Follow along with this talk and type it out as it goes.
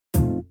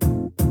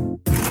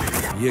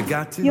You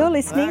got to. You're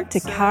listening to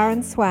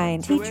Karen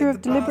Swain, teacher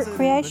of deliberate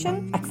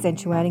creation,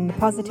 accentuating the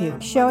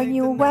positive, showing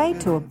you a way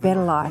to a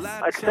better life.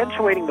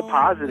 Accentuating the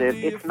positive,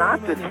 it's not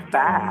just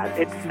fad,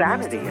 it's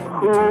sanity.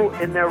 Who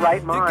in their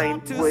right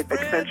mind would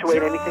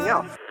accentuate anything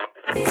else?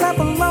 Clap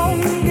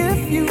along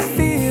if you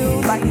feel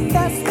like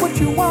that's what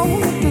you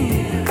want to do.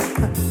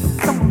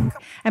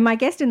 And my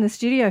guest in the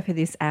studio for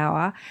this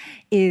hour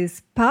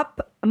is Pap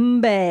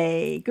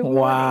Mbe. Good morning.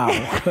 Wow.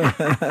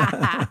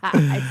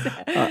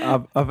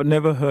 I've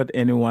never heard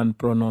anyone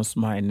pronounce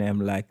my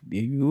name like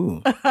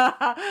you.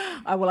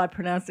 Well, I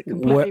pronounced it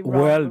completely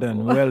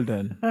wrong. Well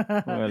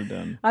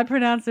done. I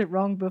pronounced it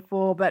wrong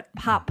before, but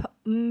Pap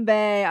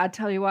Mbe, I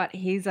tell you what,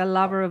 he's a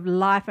lover of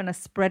life and a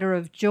spreader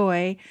of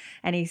joy.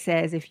 And he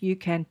says, if you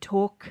can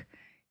talk,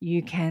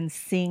 you can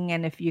sing,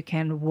 and if you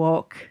can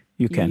walk,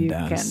 you can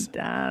dance.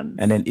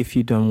 And then if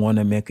you don't want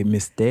to make a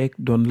mistake,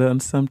 don't learn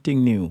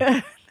something new.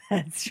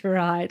 That's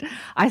right.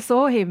 I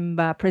saw him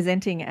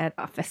presenting at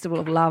a Festival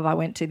of Love I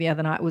went to the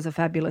other night. It was a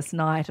fabulous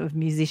night of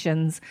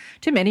musicians,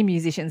 too many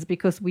musicians,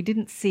 because we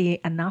didn't see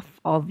enough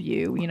of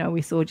you. You know,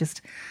 we saw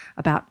just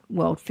about,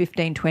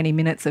 15, 20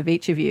 minutes of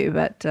each of you.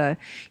 But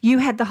you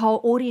had the whole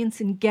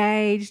audience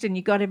engaged and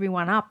you got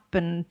everyone up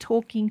and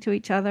talking to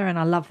each other. And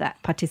I love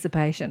that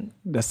participation.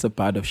 That's a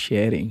part of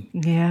sharing.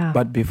 Yeah.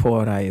 But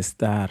before I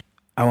start,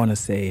 I want to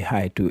say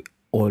hi to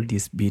all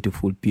these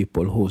beautiful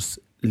people who's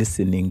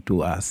listening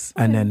to us,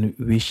 and then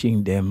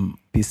wishing them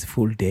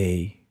peaceful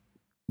day,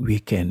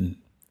 weekend,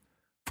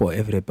 for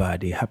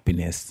everybody,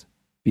 happiness,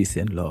 peace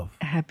and love,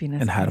 happiness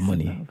and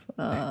harmony. And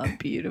love. Oh,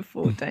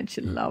 beautiful! Don't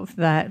you love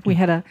that? We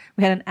had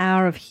an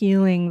hour of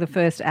healing the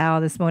first hour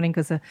this morning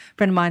because a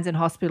friend of mine's in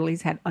hospital.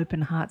 He's had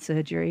open heart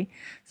surgery,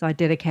 so I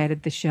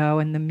dedicated the show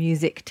and the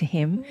music to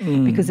him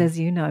because, as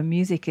you know,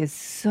 music is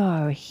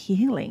so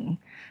healing.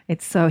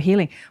 It's so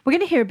healing. We're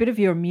going to hear a bit of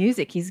your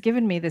music. He's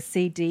given me the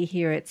CD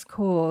here. It's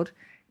called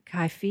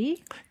Kaifi,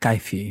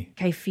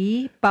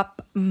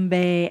 Pap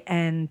Mbe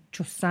and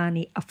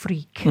Chosani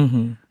Afrique.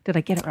 Mm-hmm. Did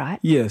I get it right?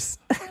 Yes.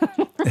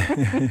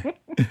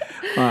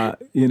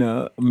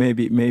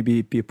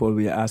 Maybe people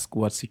will ask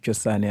what's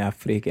Chosani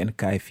Afrique and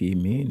Kaifi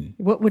mean.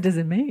 What does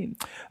it mean?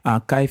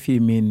 Kaifi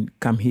mean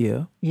come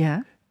here.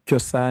 Yeah.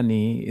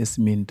 Chosani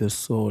mean the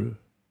soul.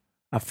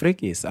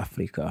 Afrique is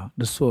Africa,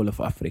 the soul of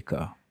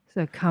Africa.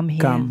 So come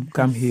here,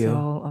 come here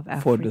soul of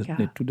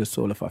Africa. To the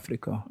soul of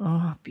Africa.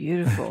 Oh,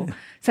 beautiful.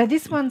 So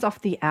this one's off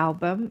the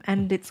album,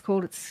 and it's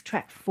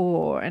track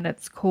 4, and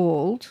it's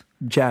called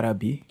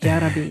Jarabi.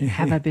 Jarabi.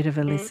 Have a bit of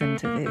a listen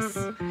to this.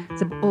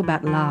 It's all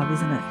about love,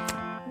 isn't it?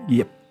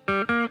 Yep.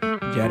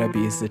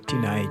 Jarabi is a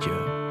teenager.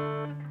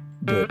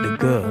 The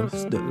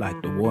girls, the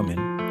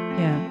woman,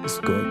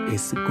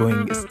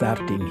 is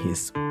starting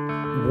his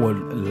whole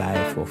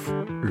life of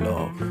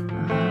love.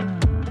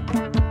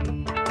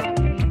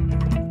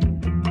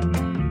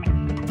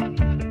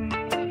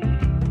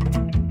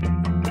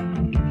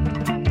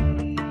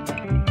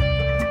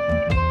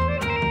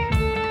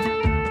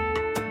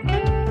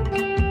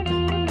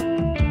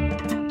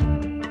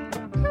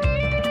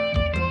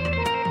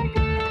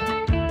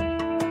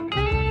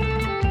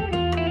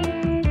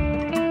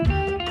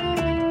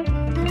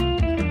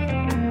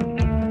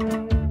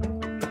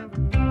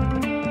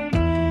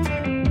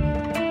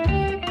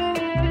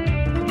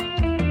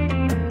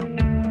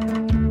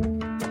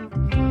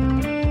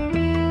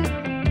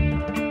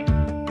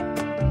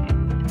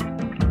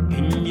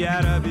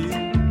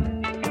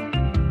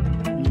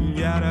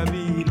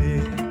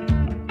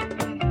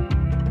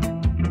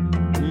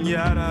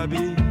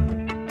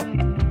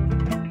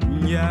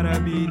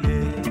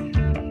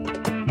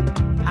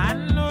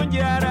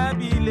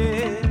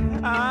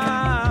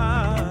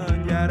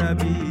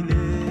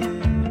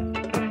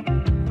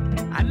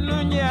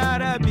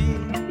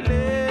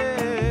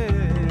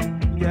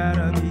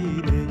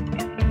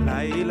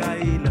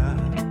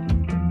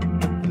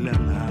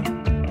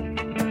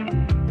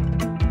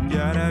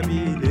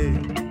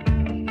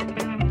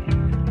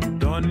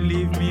 Don't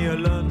leave me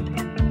alone,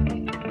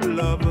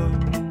 lover,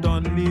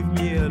 don't leave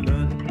me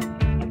alone.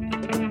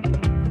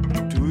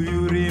 Do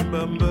you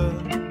remember,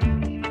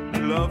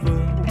 lover,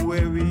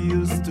 where we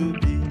used to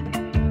be?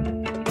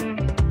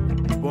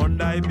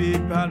 Bondi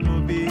Beach,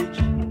 Palmo Beach,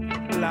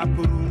 La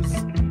Cruz,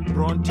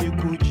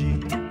 Ronticucci.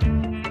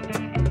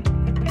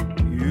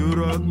 You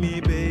rock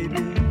me,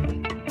 baby,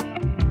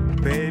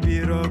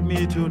 baby, rock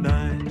me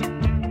tonight.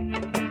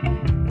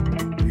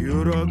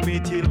 You rock me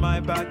till my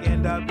back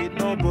end up with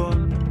no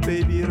bone.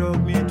 Baby,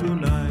 rock me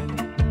tonight.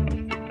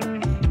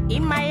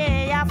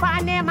 Imaye ya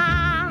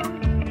fanema,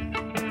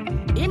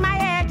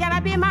 Imaye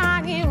jarabi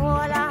mani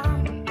wola.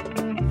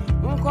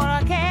 Unkoro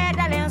ke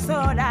dalen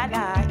soda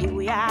la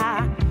iwya.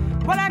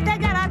 Wola te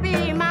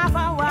jarabi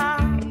mafawa.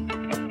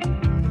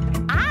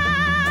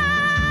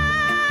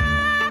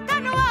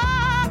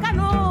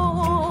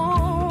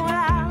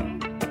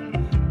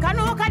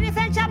 Kanu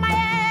kadifencha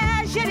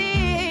maye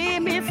shiri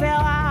mi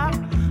fewa.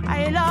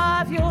 I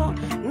love you,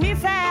 mi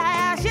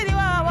fair, shiri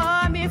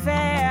wawa, mi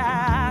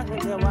fair,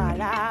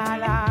 wala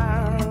la.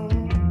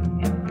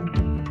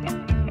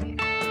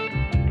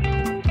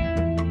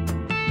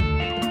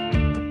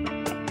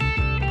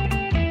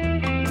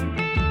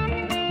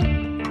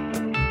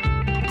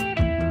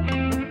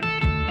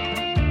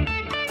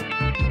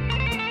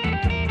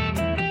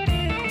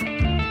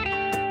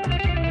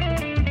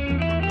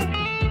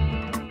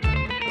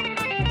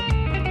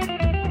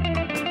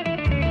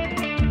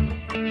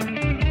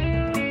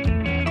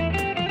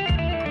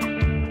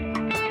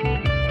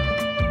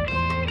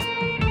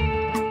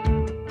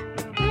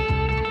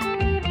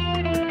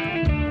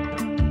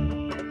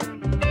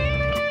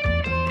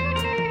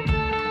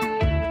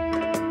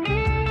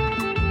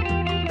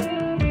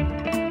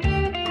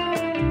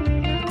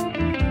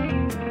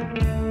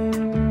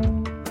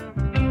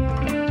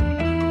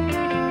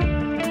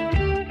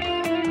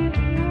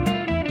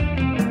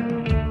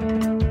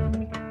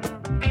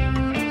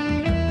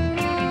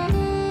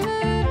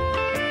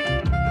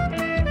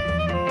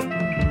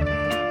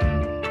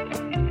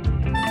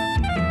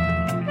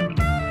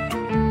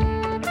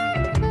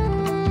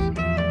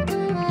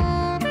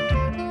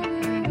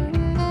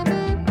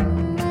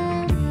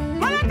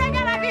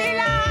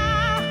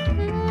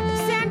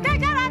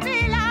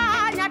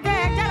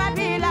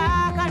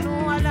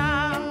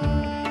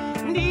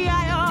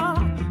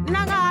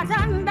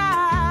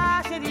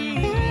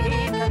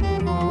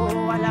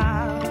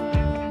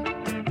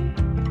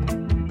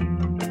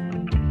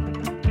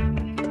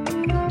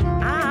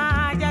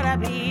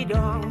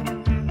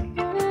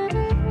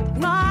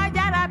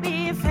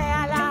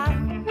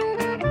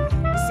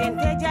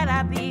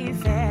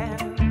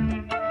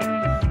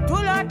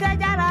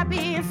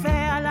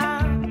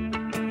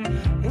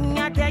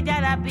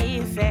 jara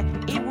bife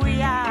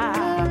ibuya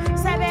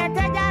sebe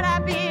te jara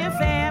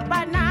bife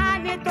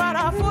banani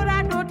toro fura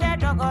dute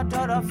dogo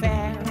toro fe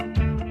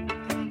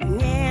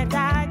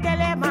nyeta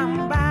tele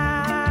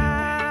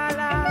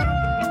mambala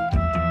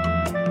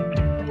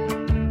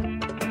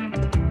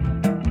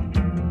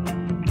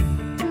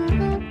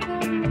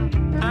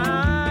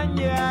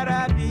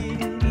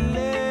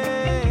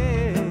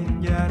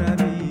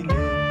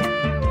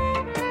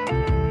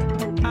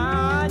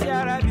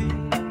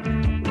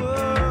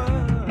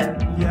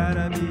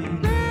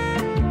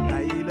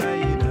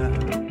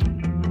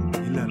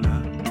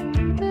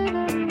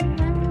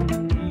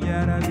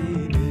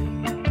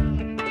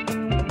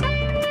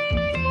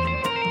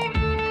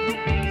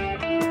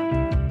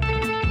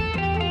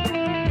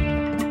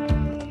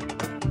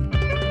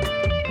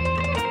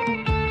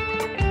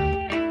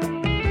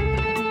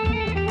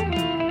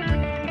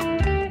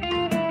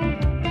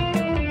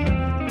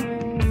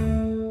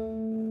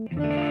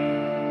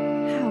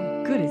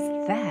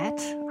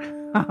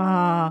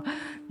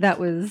That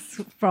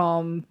was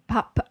from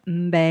Pup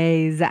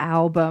Mbe's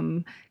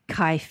album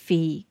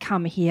Kaifi,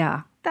 Come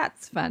Here.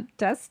 That's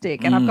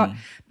fantastic. And I've got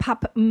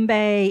Pup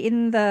Mbe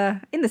in the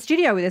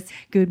studio with us.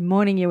 Good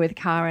morning, you're with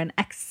Karen,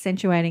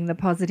 accentuating the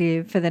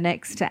positive for the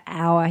next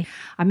hour.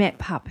 I met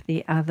Pup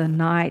the other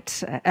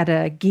night at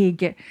a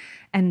gig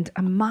and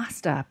a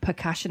master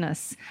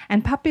percussionist.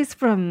 And Pup is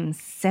from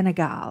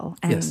Senegal.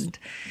 And Yes.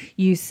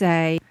 you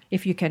say,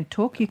 if you can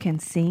talk, you can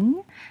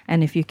sing.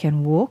 And if you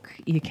can walk,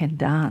 you can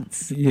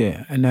dance.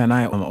 Yeah, and then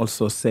I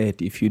also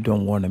said, if you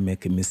don't want to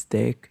make a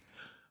mistake,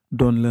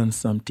 don't learn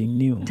something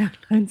new. Don't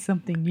learn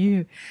something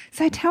new.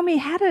 So tell me,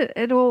 how did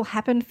it all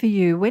happen for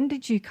you? When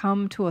did you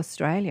come to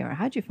Australia?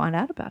 How did you find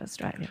out about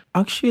Australia?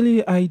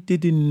 Actually, I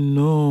didn't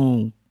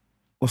know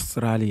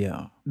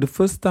Australia. The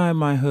first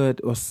time I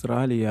heard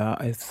Australia,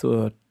 I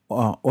thought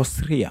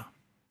Austria.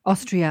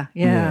 Austria,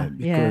 yeah.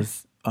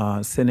 Because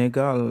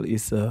Senegal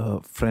is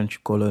a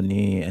French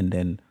colony, and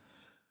then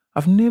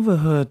I've never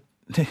heard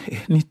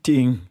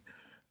anything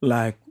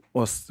like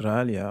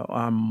Australia.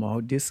 I'm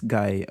this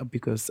guy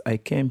because I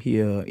came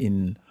here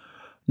in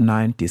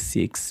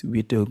 96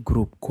 with a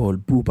group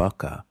called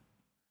Boubacar.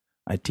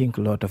 I think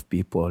a lot of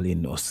people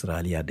in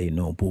Australia, they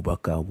know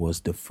Boubacar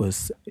was the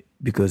first,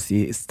 because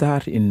he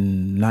started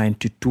in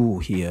 92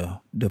 here,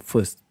 the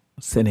first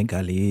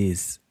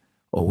Senegalese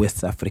or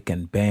West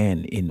African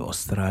band in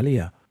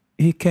Australia.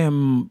 He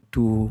came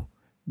to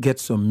get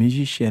some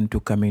musician to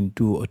come and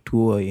do a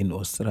tour in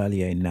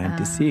Australia in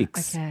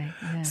 96. Okay,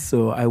 yeah.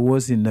 So I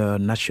was in a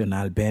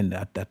national band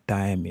at that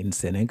time in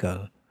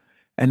Senegal.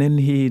 And then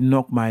he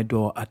knocked my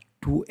door at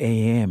 2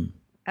 a.m.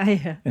 Oh,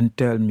 yeah. and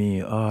tell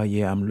me, oh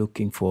yeah, I'm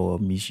looking for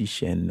a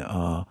musician,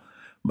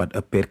 but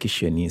a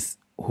percussionist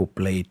who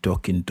play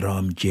talking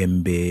drum,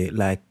 djembe,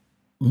 like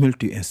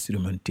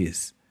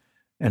multi-instrumentist.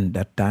 And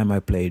that time I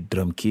played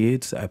drum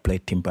kits, I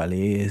played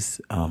timbales,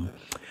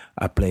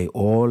 I play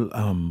all,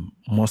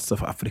 most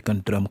of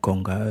African drum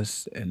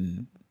congas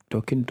and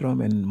talking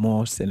drum and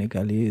more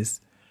Senegalese.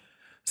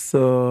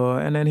 So,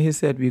 and then he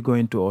said, we're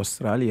going to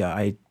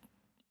Australia.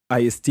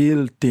 I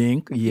still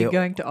think, yeah, You're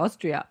going to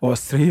Austria.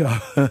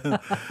 Austria,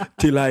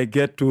 till I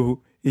get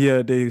to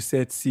here. They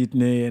said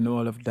Sydney and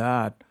all of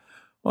that.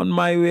 On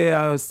my way,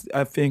 I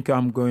think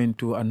I'm going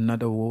to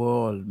another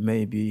world,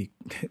 maybe,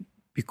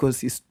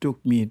 because it took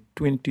me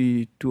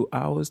 22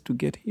 hours to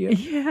get here.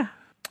 Yeah.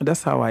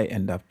 That's how I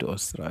end up to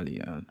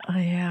Australia. Oh,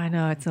 yeah, I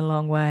know. It's a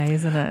long way,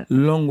 isn't it?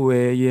 Long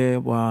way, yeah.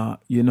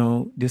 Well,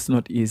 it's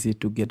not easy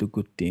to get the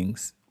good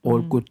things. All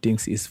good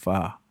things is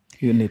far.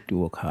 You need to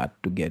work hard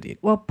to get it.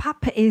 Well,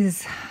 Pup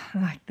is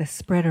like the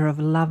spreader of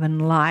love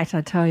and light.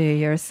 I tell you,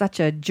 you're such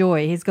a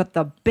joy. He's got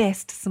the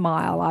best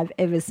smile I've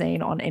ever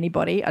seen on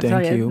anybody. I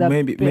tell Thank you. the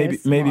Maybe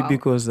best smile.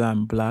 because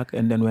I'm black,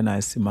 and then when I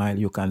smile,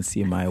 you can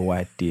see my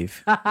white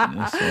teeth.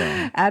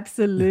 So,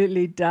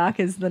 Absolutely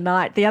dark as the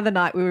night. The other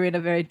night we were in a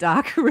very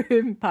dark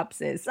room. Pup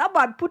says,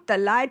 someone put the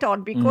light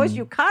on because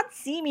you can't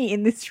see me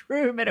in this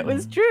room. And it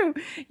was true.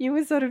 You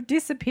were sort of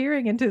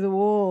disappearing into the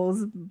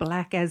walls,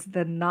 black as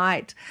the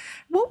night.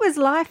 What was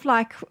life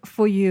like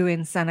for you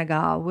in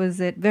Senegal? Was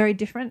it very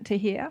different to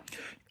here?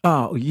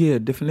 oh, yeah,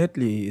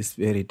 definitely it's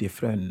very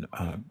different.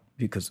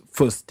 Because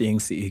first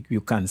things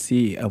you can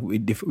see,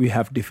 we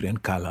have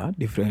different color,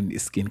 different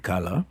skin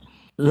color.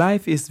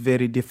 Life is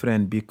very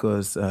different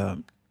because,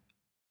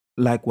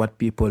 like what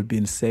people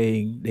been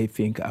saying, they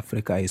think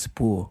Africa is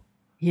poor.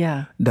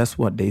 Yeah, That's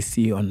what they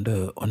see on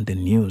the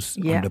news,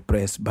 Yeah. on the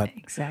press. But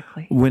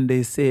exactly. when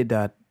they say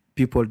that,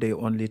 people, they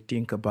only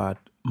think about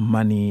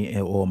money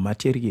or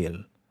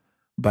material.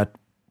 But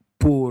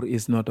poor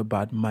is not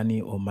about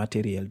money or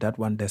material. That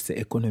one, that's the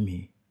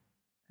economy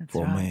That's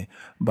for right. me.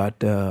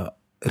 But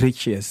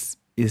riches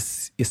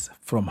is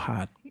from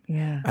heart.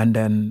 Yeah, And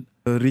then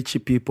rich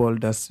people,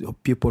 that's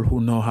people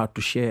who know how to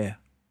share.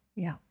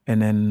 yeah.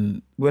 And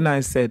then when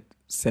I said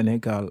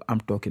Senegal, I'm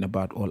talking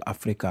about all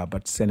Africa,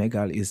 but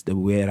Senegal is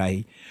where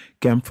I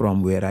came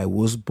from, where I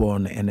was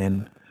born, and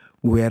then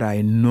where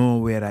I know,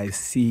 where I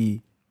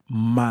see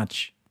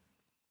much.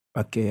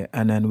 Okay,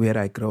 and then where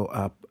I grow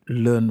up.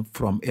 learn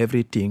from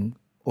everything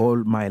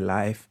all my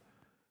life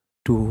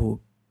to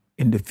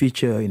in the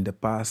future, in the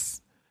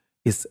past,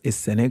 is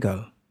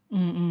Senegal.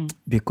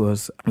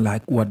 Because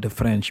like what the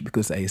French,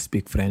 because I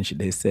speak French,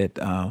 they said,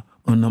 un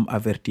homme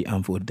averti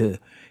en vaut deux.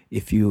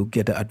 If you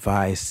get the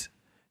advice,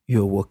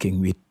 you're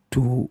working with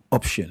two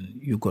options.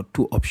 You got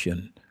two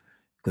options.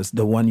 Because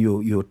the one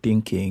you're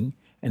thinking,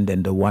 and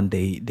then the one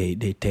they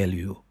tell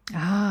you.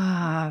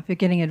 If you're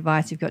getting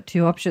advice, you've got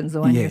two options, the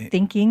one you're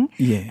thinking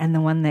and the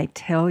one they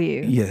tell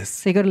you. Yes.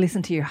 So you've got to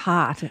listen to your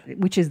heart,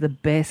 which is the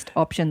best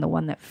option, the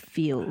one that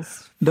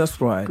feels That's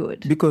right.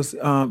 good. Because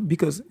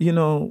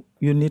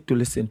you need to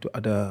listen to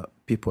other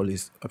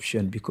people's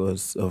option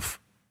because of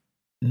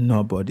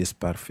nobody's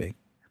perfect.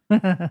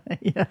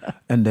 Yeah.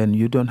 And then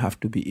you don't have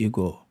to be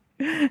ego.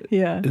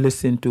 Yeah.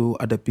 Listen to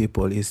other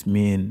people is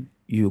mean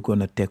you're going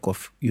to take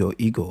off your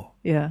ego.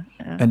 Yeah.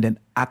 And then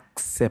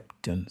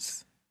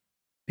acceptance.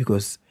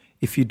 Because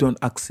if you don't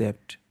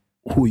accept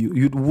who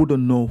you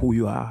wouldn't know who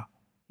you are.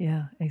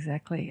 Yeah,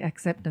 exactly.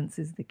 Acceptance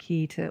is the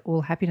key to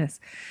all happiness.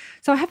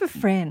 So I have a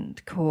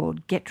friend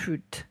called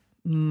Gertrude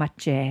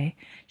Mathieu.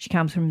 She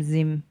comes from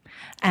Zim,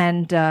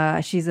 and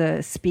she's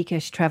a speaker.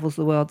 She travels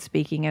the world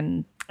speaking,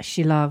 and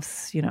she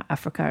loves,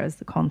 Africa as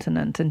the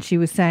continent. And she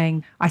was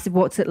saying, I said,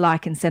 what's it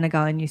like in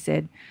Senegal? And you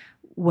said,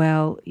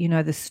 well,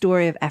 the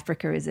story of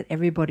Africa is that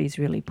everybody's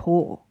really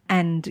poor.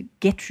 And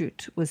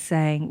Gertrude was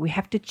saying we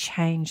have to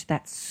change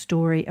that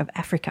story of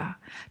Africa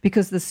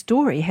because the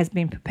story has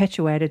been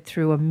perpetuated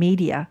through a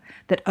media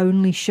that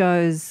only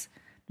shows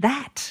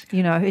that.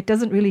 It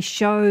doesn't really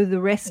show the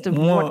rest of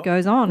what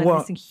goes on in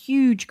this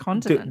huge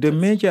continent. The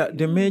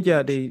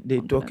media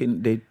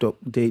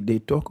they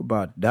talk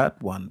about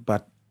that one,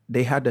 but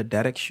they had a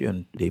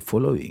direction they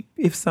following.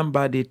 If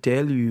somebody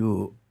tell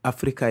you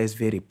Africa is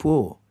very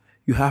poor,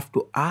 you have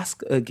to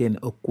ask again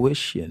a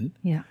question.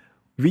 Yeah.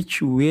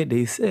 Which way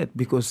they said,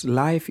 because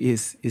life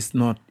is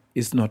not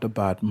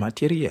about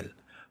material.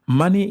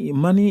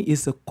 Money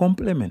is a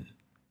complement.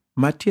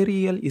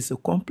 Material is a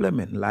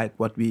complement, like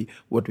what we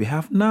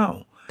have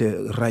now.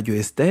 The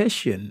radio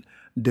station,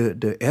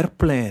 the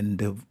airplane,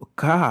 the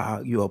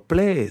car, your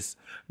place.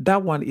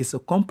 That one is a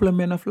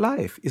complement of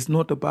life. It's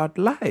not about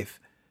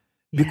life.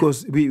 Yeah.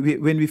 Because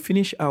when we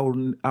finish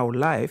our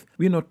life,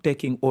 we're not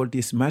taking all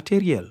this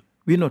material.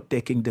 We're not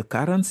taking the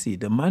currency,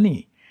 the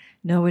money.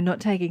 No, we're not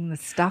taking the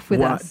stuff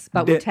with us,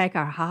 but we take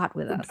our heart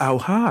with us. Our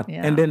heart.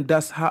 Yeah. And then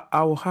that's how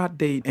our heart,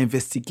 they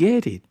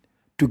investigate it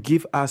to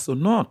give us or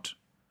not.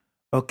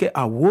 Okay,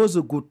 I was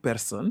a good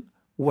person.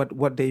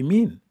 What they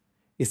mean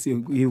is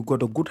you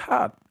got a good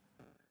heart.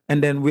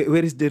 And then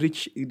where is the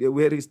rich?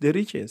 Where is the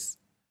riches?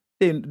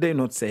 They're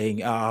not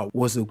saying,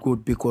 was it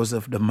good because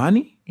of the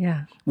money?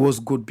 Yeah. Was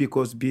good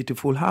because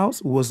beautiful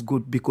house? Was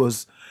good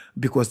because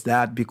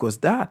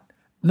that.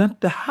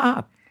 Not the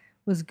heart.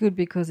 Was good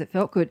because it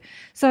felt good.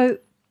 So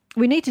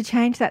we need to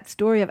change that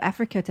story of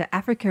Africa to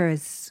Africa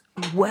as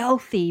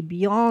wealthy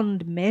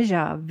beyond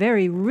measure,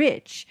 very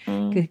rich,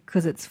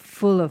 because it's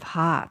full of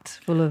heart,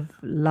 full of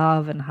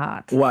love and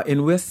heart. Well,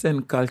 in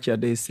Western culture,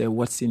 they say,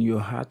 what's in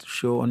your heart,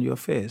 show on your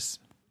face.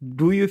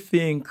 Do you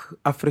think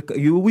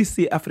we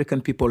see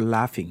African people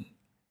laughing,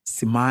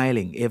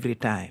 smiling every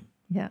time?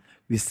 Yeah.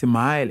 We're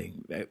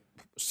smiling.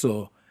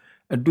 So...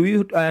 do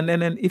you and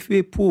then if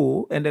we're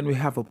poor and then we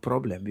have a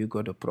problem, you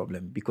got a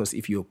problem because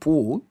if you're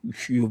poor,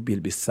 you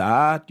will be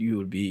sad,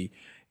 you'll be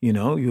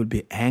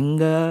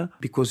anger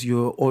because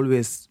you're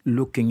always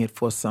looking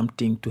for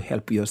something to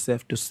help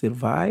yourself to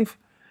survive.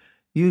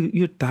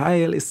 You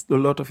tired, it's a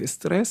lot of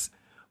stress.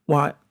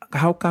 Why?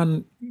 How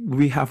can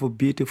we have a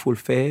beautiful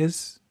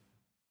face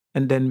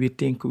and then we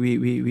think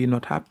we're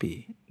not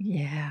happy?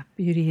 Yeah,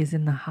 beauty is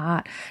in the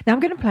heart. Now I'm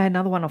going to play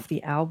another one off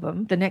the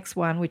album, the next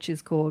one, which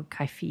is called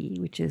Kaifi,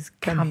 which is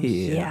Come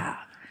Here.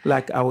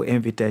 Like our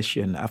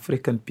invitation,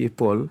 African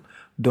people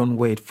don't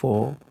wait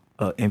for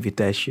an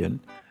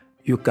invitation.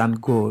 You can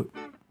go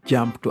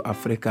jump to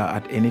Africa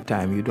at any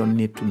time. You don't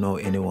need to know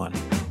anyone.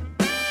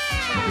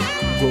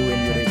 Go when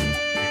you're ready.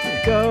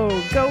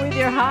 Go with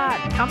your heart.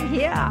 Come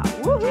here.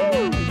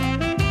 Woohoo!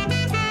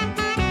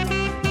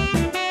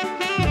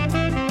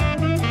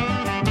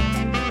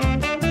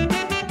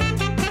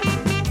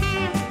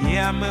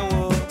 Yame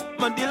wo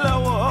mandila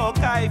wo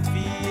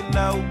Kaifi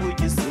na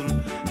ubujisul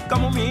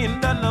kamu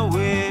minda na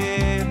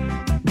we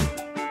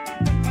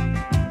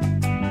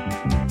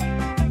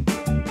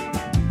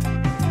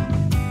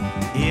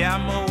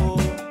Yame wo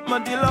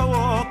mandila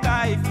wo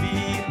Kaifi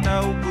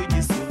na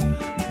ubujisul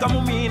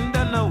kamu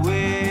minda na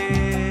we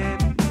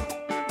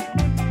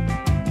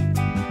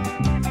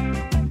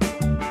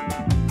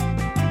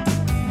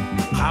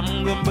Xam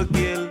nga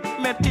mbëggeel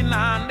metti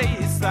na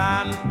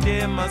ndeysaan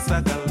te ma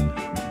sagal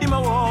Dima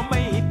wo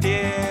may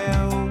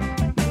teew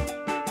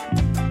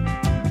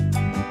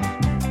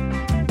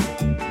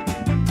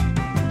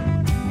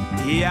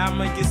yaa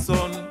ma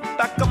gisoon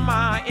takk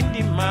ma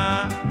indi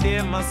ma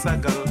dee ma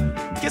sagal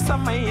ci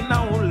samay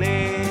nawle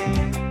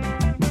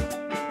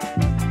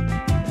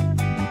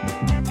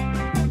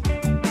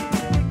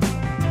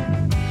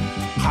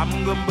xam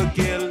nga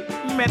mbëggeel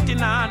metti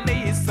naa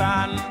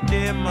ndeysaan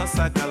te ma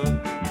sagal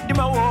di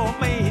ma woo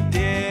may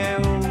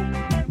teew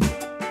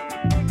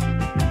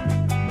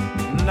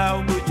ndaw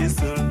bu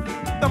gisul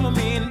kamu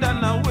miin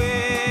dana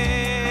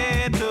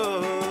weeto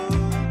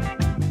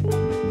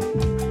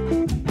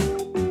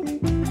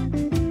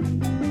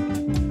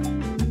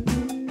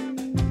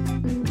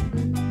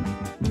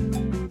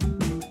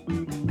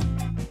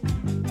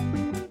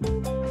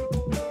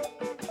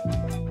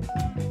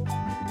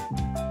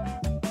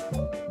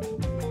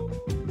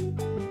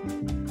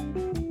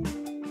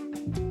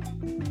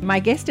My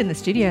guest in the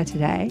studio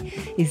today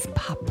is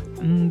Pap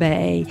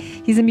Mbaye.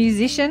 He's a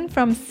musician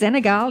from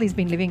Senegal. He's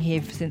been living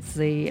here since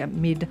the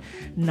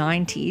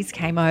mid-90s,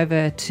 came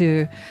over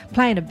to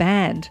play in a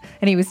band.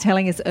 And he was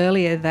telling us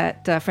earlier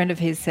that a friend of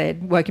his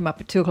woke him up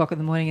at 2 o'clock in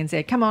the morning and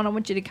said, "Come on, I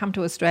want you to come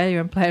to Australia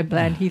and play a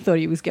band." He thought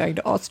he was going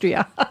to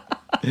Austria.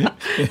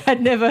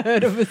 Had never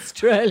heard of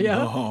Australia.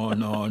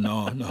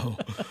 No.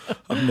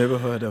 I've never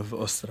heard of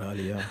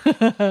Australia.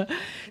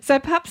 So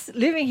Pap's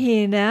living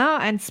here now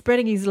and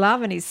spreading his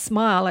love and his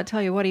smile. I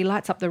tell you what, he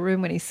lights up the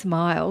room when he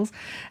smiles.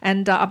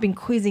 And I've been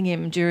quizzing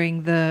him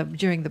during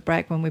the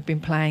break when we've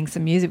been playing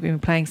some music. We've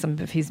been playing some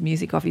of his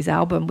music off his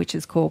album, which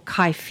is called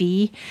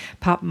Kaifi,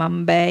 Pap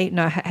Mbaye.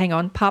 No, hang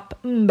on, Pap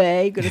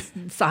Mbaye, got a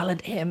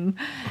silent M.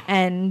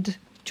 And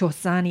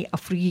Chosani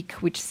Afrique,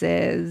 which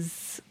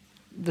says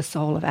the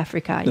soul of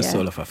Africa. The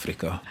soul of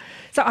Africa.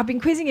 So I've been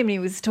quizzing him and he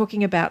was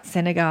talking about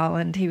Senegal,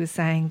 and he was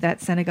saying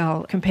that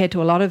Senegal, compared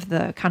to a lot of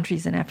the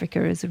countries in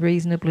Africa, is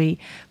reasonably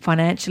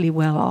financially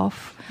well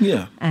off.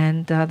 Yeah.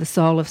 And the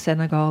soul of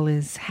Senegal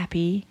is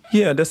happy.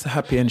 Yeah, that's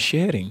happy and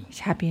sharing. It's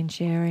happy and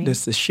sharing.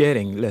 That's the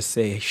sharing, let's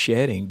say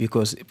sharing,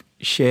 because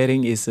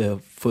sharing is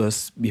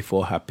first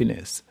before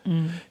happiness.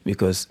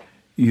 Because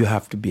you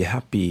have to be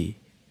happy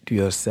to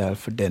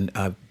yourself, then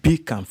be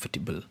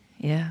comfortable.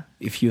 Yeah.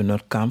 If you're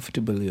not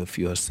comfortable with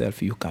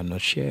yourself, you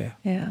cannot share.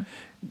 Yeah.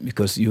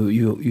 Because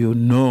you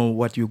know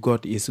what you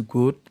got is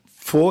good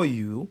for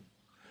you,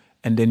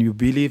 and then you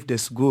believe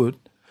that's good,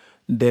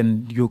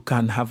 then you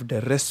can have the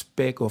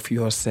respect of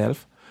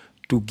yourself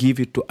to give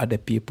it to other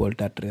people,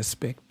 that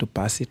respect, to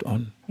pass it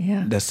on.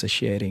 Yeah. That's a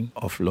sharing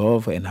of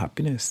love and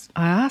happiness.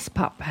 I asked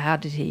Pap, how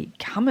did he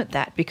come at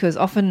that? Because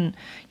often,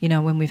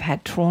 when we've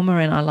had trauma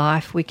in our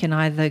life, we can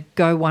either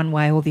go one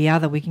way or the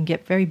other. We can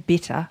get very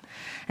bitter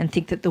and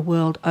think that the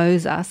world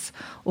owes us,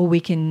 or we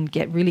can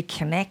get really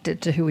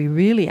connected to who we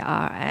really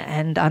are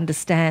and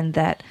understand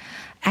that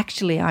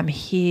actually I'm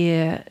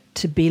here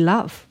to be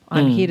love.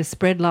 I'm here to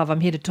spread love.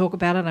 I'm here to talk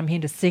about it. I'm here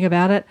to sing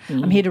about it.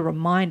 I'm here to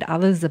remind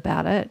others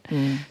about it.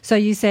 So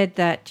you said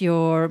that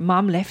your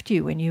mum left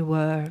you when you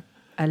were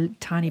a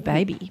tiny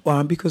baby.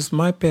 Well, because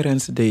my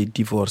parents, they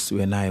divorced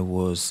when I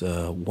was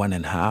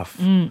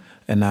 1.5.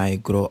 And I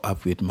grew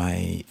up with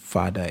my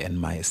father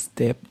and my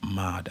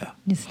stepmother.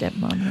 Your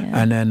stepmom,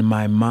 yeah. And then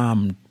my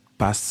mom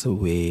passed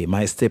away.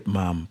 My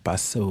stepmom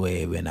passed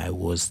away when I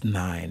was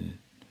 9.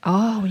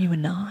 Oh, when you were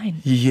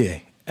 9. Yeah.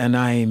 And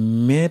I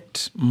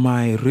met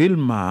my real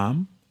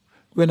mom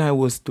when I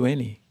was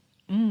 20.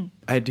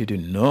 I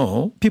didn't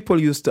know.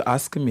 People used to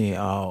ask me,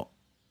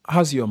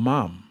 how's your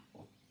mom?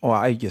 Or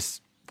I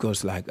just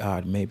goes like,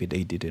 maybe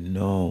they didn't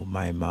know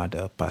my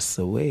mother passed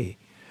away.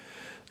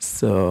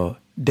 So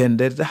then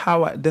that's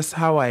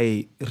how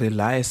I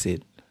realized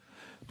it.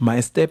 My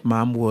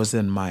stepmom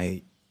wasn't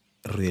my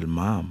real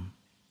mom.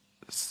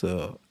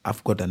 So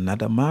I've got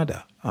another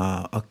mother.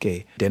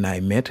 Okay. Then I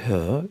met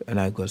her and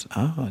I goes,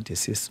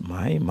 this is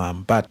my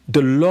mom. But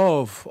the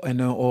love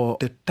or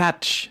the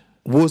touch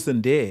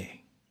wasn't there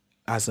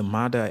as a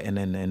mother and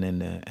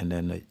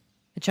then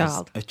A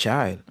child. A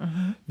child.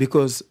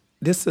 Because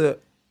this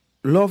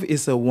love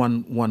is a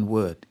one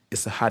word.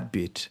 It's a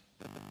heartbeat.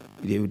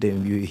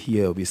 Then you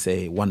hear we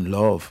say one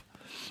love.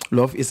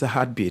 Love is a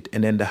heartbeat.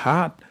 And then the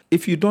heart,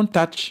 if you don't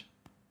touch,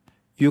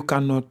 you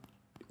cannot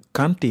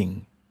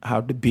counting how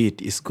the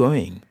beat is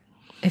going.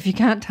 If you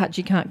can't touch,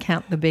 you can't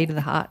count the beat of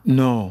the heart.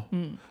 No.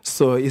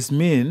 So it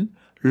means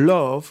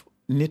love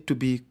need to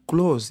be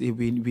close.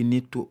 We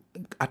need to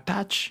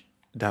attach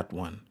that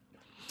one.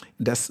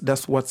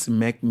 That's what's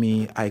make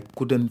me, I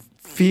couldn't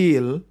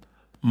feel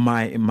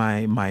my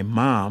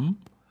mom,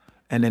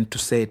 and then to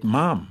say it,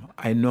 Mom,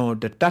 I know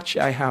the touch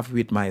I have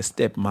with my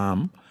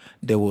stepmom,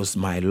 there was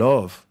my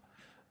love.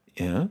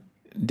 Yeah.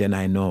 Then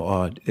I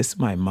know, it's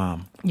my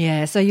mom.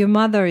 Yeah, so your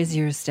mother is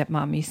your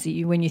stepmom. You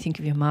see, when you think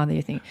of your mother,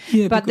 you think.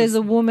 Yeah, but there's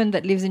a woman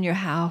that lives in your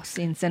house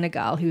in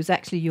Senegal who's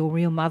actually your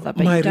real mother.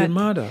 But my real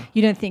mother.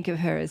 You don't think of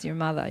her as your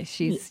mother.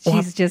 She's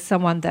just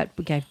someone that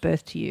gave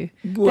birth to you,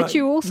 well, that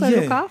you also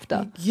look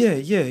after.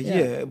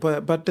 Yeah.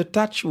 But the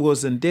touch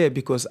wasn't there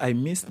because I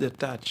missed the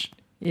touch.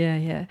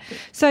 Yeah.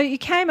 So you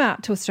came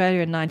out to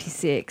Australia in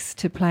 '96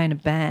 to play in a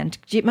band.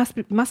 It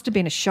must have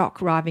been a shock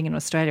arriving in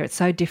Australia. It's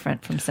so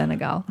different from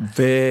Senegal.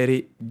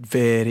 Very,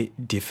 very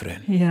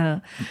different. Yeah.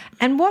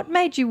 And what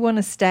made you want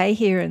to stay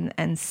here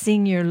and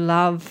sing your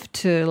love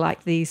to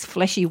like these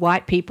fleshy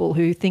white people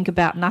who think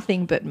about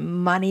nothing but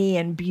money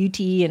and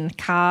beauty and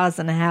cars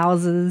and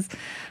houses?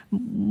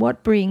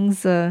 What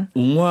brings...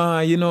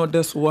 Why,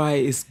 that's why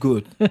it's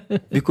good.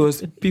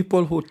 Because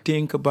people who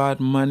think about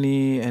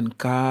money and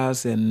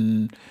cars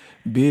and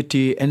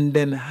beauty and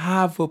then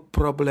have a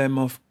problem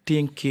of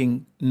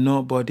thinking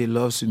nobody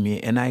loves me,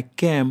 and I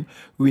came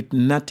with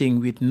nothing,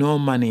 with no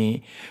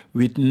money,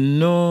 with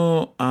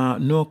no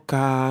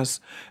cars,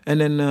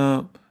 and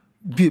then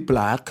be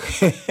black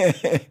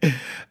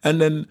and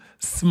then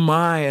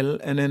smile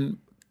and then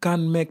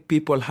can make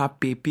people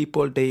happy.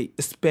 People, they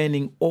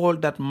spending all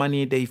that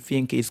money they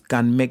think is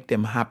can make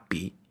them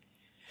happy,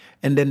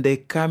 and then they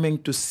coming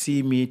to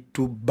see me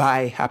to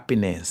buy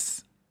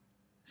happiness,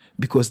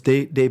 because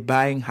they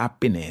buying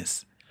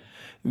happiness.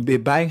 The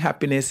buying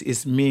happiness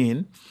is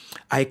mean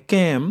I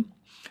came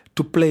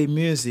to play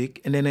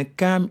music, and then I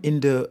come in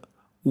the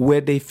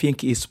where they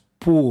think is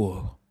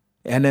poor,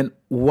 and then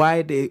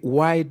why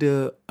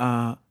the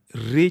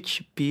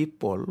rich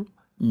people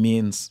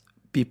means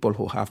people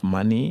who have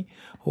money,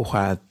 who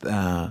have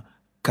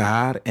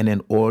car, and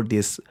then all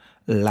this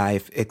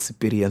life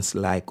experience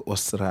like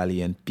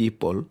Australian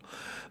people.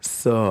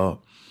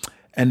 So,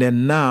 and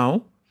then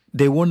now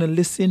they want to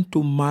listen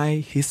to my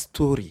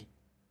history,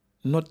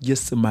 not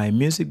just my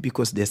music,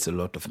 because there's a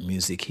lot of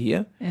music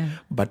here,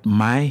 but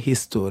my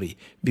history,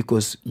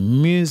 because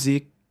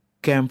music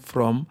came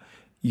from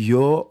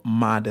your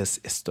mother's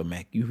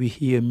stomach. We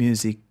hear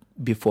music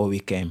before we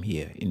came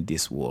here in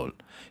this world.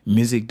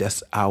 Music,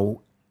 that's our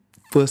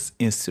first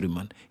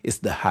instrument. It's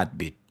the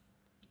heartbeat.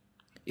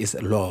 It's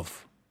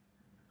love.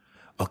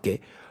 Okay,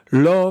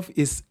 love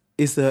is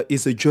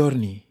a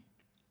journey,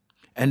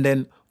 and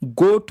then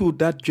go to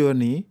that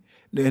journey,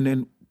 and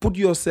then put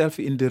yourself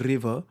in the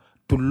river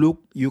to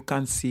look. You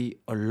can see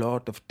a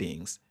lot of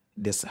things.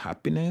 There's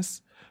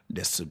happiness.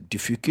 There's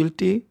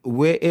difficulty.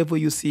 Wherever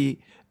you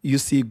see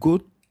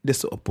good,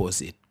 there's the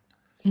opposite.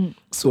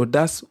 So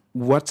that's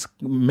what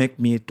make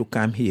me to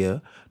come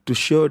here, to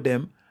show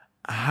them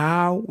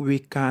how we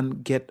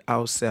can get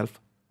ourselves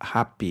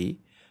happy,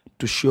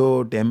 to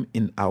show them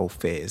in our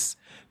face.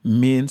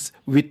 Means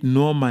with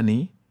no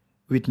money,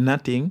 with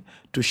nothing,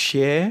 to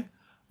share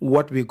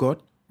what we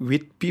got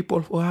with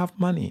people who have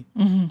money.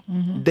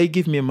 They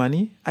give me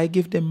money, I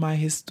give them my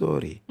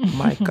history,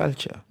 my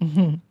culture.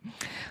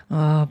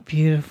 Oh,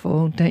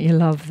 beautiful. Don't you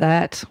love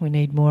that? We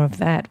need more of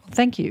that. Well,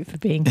 thank you for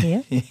being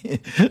here.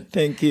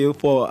 Thank you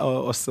for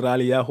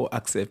Australia who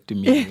accept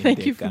me.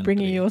 Thank you for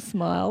bringing your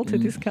smile to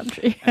this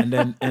country. and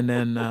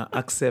then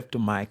accept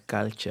my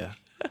culture.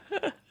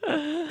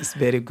 It's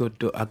very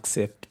good to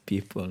accept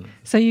people.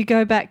 So you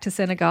go back to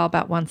Senegal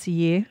about once a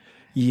year?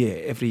 Yeah,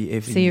 every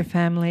see your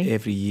family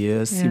every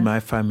year, see my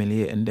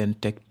family, and then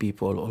take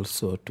people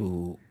also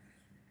to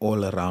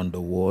all around the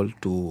world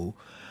to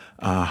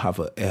have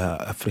a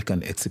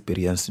African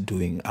experience.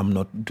 I'm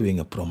not doing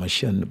a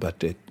promotion,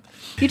 but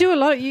you do a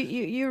lot.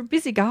 You're a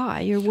busy guy.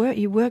 You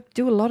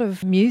do a lot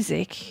of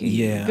music.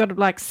 You've got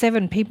like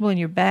 7 people in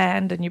your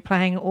band, and you're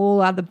playing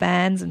all other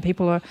bands, and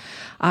people are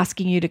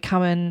asking you to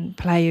come and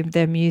play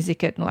their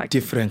music at like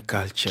different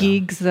culture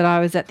gigs that I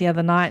was at the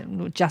other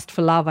night. Just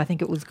for Love, I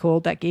think it was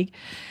called, that gig.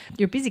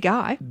 You're a busy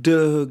guy.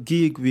 The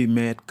gig we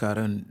made,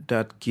 Karen,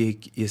 that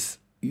gig is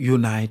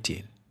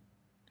uniting.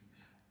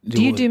 Do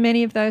you do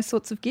many of those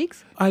sorts of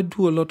gigs? I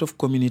do a lot of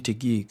community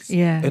gigs.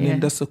 And then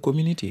that's a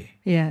community.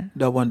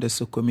 That one, that's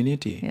a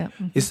community.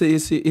 It's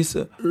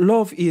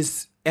love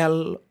is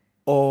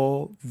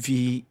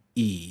LOVE.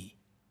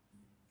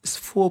 It's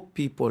 4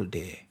 people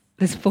there.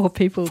 There's 4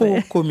 people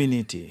there. 4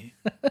 community.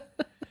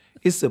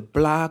 It's a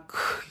black,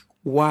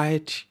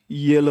 white,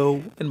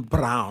 yellow, and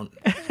brown.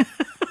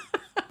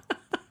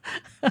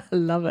 I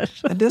love it.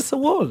 And there's the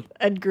wall.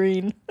 And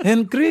green.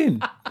 And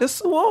green. There's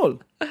the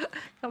wall.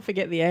 Can't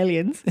forget the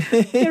aliens.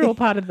 They're all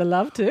part of the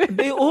love too.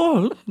 They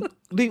all.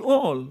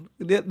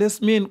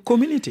 That's mean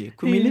community.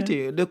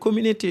 The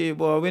community.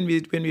 Well, when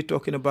we're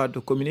talking about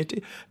the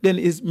community, then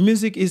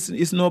music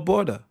is no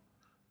border.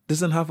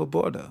 Doesn't have a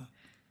border.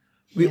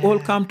 We all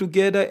come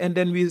together, and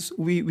then we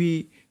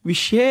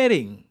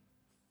sharing.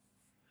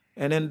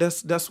 And then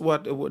that's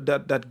what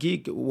that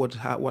gig, what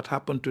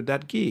happened to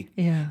that gig.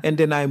 And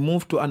then I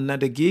moved to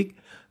another gig,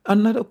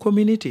 another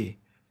community,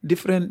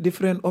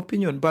 different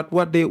opinion. But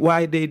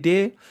why they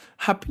there?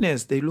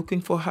 Happiness. They're looking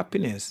for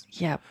happiness.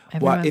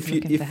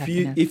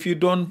 If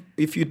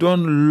you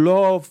don't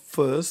love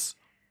first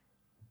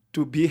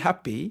to be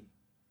happy,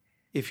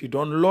 if you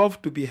don't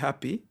love to be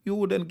happy, you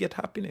wouldn't get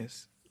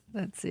happiness.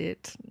 That's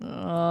it.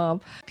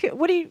 What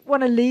do you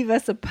want to leave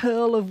us, a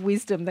pearl of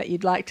wisdom that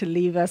you'd like to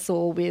leave us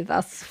all with,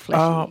 us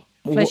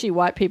fleshy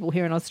white people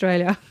here in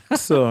Australia?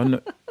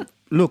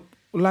 Look,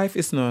 life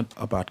is not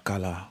about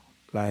color.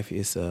 Life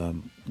is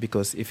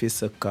because if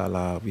it's a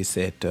color, we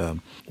said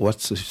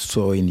what's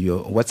in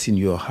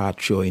your heart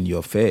show in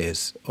your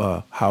face.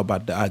 How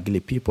about the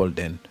ugly people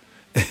then?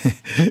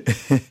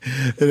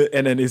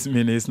 And then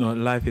it's not,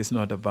 life is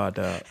not about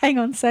Hang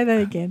on, say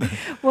that again.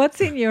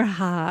 What's in your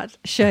heart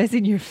shows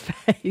in your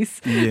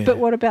face. Yeah. But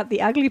what about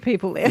the ugly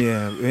people there?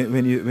 yeah,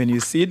 when you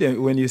see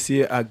them, when you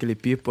see ugly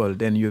people,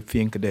 then you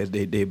think that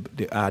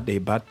they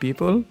bad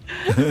people.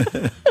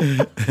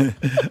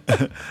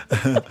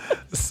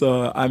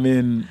 So I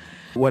mean,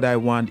 what I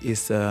want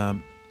is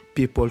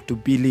people to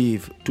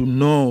believe, to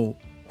know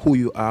who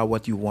you are,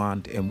 what you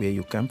want, and where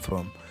you come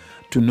from.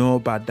 To know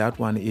about that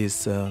one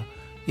is,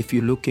 if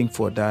you're looking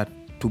for that,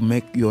 to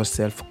make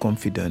yourself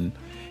confident,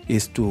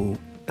 is to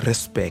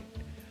respect.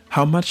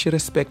 How much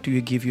respect do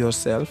you give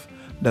yourself?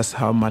 That's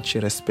how much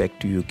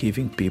respect you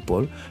giving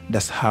people.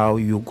 That's how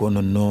you're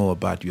gonna know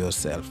about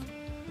yourself.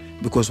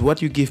 Because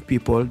what you give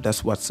people,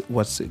 that's what's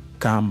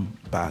come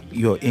back,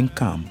 your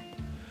income.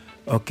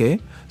 Okay,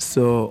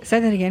 so Say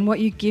that again. What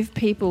you give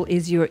people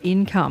is your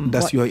income.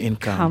 that's What your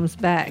income. comes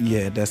back.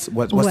 Yeah, that's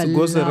what Ooh, I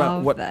goes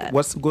around. love that.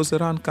 What goes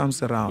around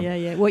comes around. Yeah,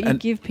 yeah. What you And-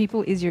 give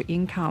people is your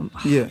income.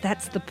 Oh, Yeah.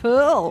 That's the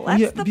pearl. That's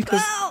yeah, the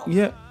because pearl.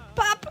 yeah,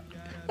 Pop.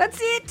 That's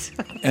it.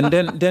 and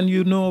then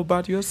you know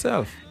about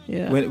yourself.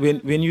 Yeah.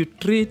 When you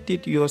treat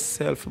it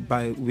yourself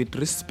with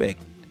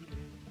respect,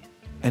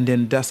 and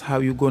then that's how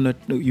you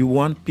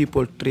want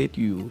people treat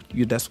you.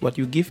 That's what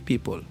you give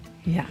people.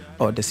 Yeah.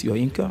 Or that's your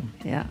income.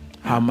 Yeah.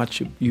 How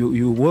much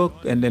you work,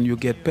 and then you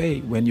get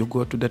paid when you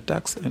go to the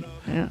tax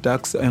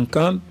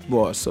account.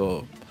 Well,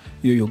 so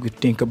you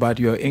think about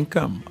your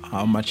income,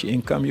 how much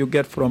income you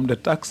get from the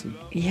tax.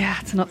 Yeah,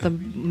 it's not the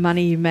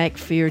money you make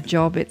for your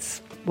job,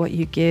 it's what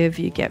you give,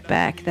 you get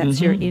back.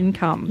 That's your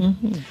income.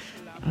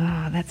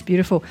 Ah, that's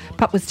beautiful.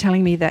 Pup was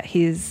telling me that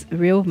his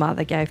real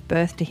mother gave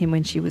birth to him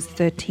when she was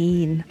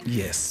 13.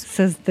 Yes.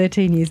 So there's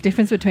 13 years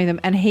difference between them.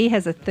 And he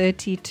has a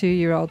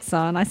 32-year-old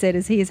son. I said,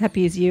 is he as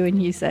happy as you?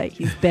 And you say,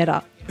 he's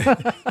better.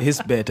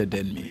 He's better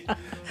than me,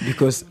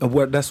 because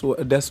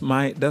that's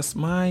my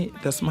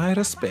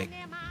respect.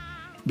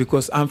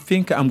 Because I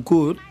think I'm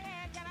good,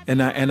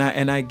 and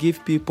I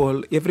give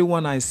people,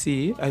 everyone I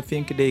see, I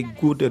think they're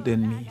gooder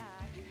than me.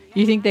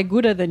 You think they're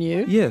gooder than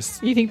you? Yes,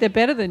 You think they're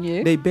better than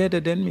you? they're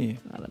better than me.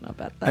 I don't know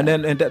about that. And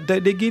then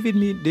they give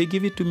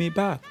it to me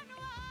back.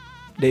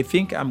 They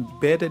think I'm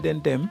better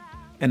than them,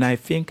 and I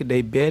think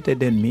they're better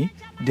than me.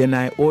 Then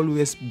I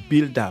always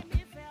build up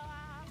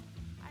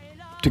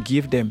to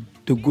give them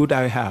the good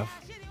I have,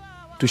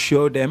 to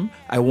show them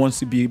I want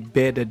to be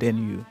better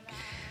than you.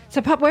 So,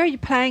 Pup, where are you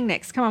playing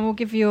next? Come on, we'll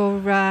give your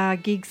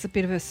gigs a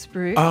bit of a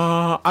sprue.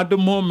 At the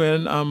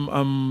moment,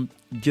 I'm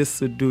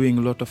just doing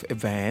a lot of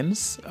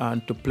events,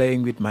 and to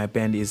playing with my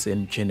band is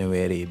in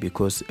January,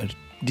 because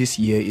this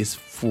year is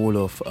full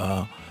of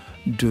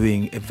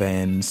doing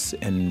events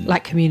and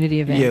Like community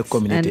events. Yeah,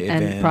 community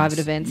events And private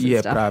events and yeah,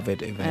 stuff.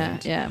 private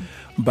events. Yeah.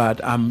 But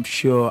I'm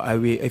sure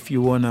if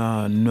you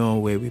wanna know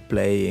where we're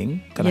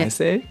playing, can I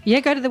say?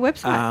 Yeah, go to the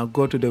website.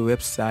 Go to the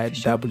website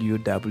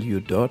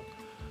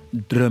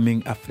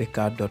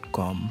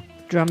www.drummingafrica.com,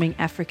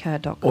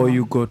 drummingafrica.com. or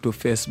you go to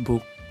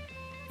Facebook,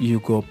 you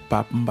go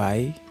Pap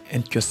Mbai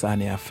and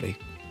Chosani Afrique.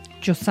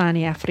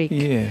 Josani Afrique.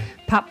 Yeah.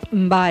 Pap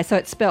Mbai. So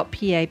it's spelled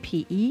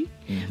P-A-P-E.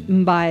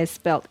 Mbai is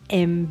spelled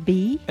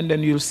M-B. And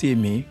then you'll see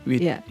me.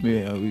 With, Yeah. How do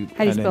you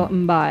and spell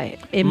then Mbai?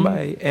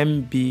 Mbai,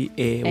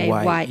 M-B-A-Y-E.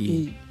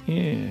 A-Y-E.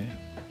 Yeah.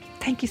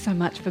 Thank you so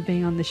much for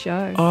being on the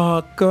show.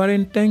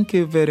 Karen, thank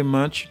you very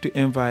much to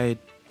invite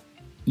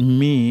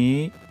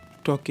me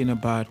talking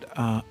about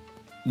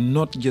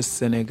not just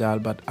Senegal,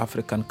 but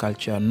African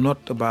culture,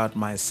 not about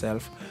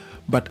myself,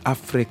 but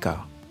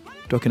Africa.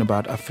 Talking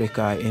about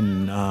Africa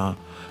in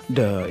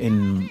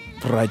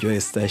radio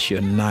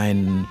station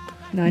 99.3.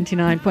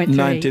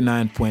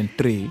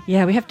 99.3.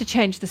 Yeah, we have to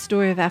change the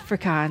story of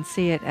Africa and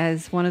see it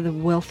as one of the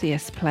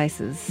wealthiest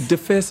places. The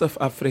face of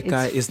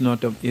Africa is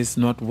not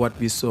what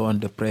we saw on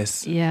the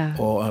press Yeah.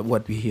 or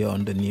what we hear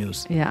on the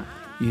news. Yeah.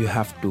 You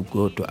have to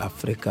go to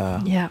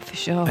Africa. Yeah, for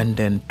sure. And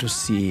then to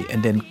see,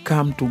 and then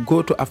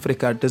go to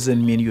Africa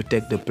doesn't mean you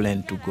take the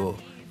plane to go.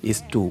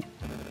 It's to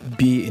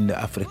be in the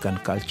African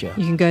culture.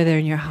 You can go there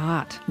in your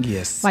heart.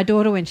 Yes. My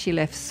daughter, when she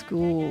left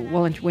school,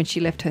 when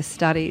she left her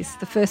studies,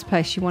 the first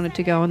place she wanted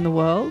to go in the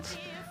world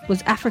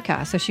was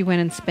Africa. So she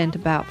went and spent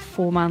about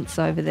 4 months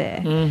over there.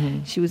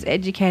 Mm-hmm. She was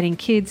educating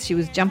kids. She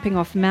was jumping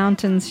off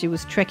mountains. She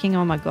was trekking.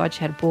 Oh, my God, she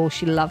had a ball.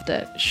 She loved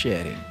it.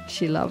 Sharing.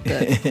 She loved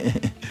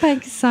it.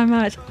 Thank you so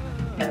much.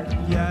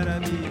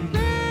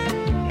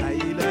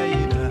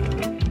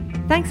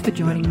 Thanks for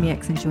joining me,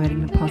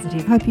 Accentuating the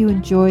Positive. Hope you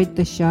enjoyed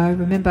the show.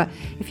 Remember,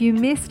 if you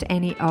missed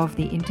any of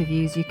the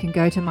interviews, you can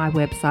go to my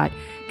website,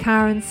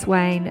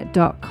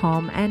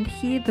 karenswain.com, and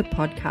hear the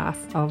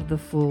podcast of the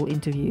full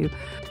interview.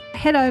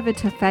 Head over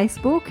to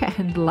Facebook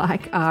and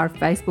like our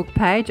Facebook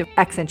page of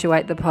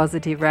Accentuate the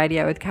Positive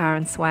Radio with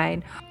Karen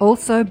Swain.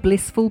 Also,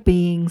 Blissful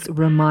Beings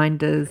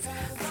Reminders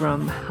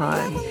from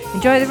Home.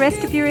 Enjoy the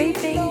rest of your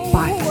evening.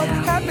 Bye for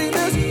now.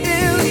 Happiness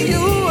is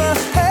you.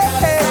 Hey,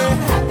 hey.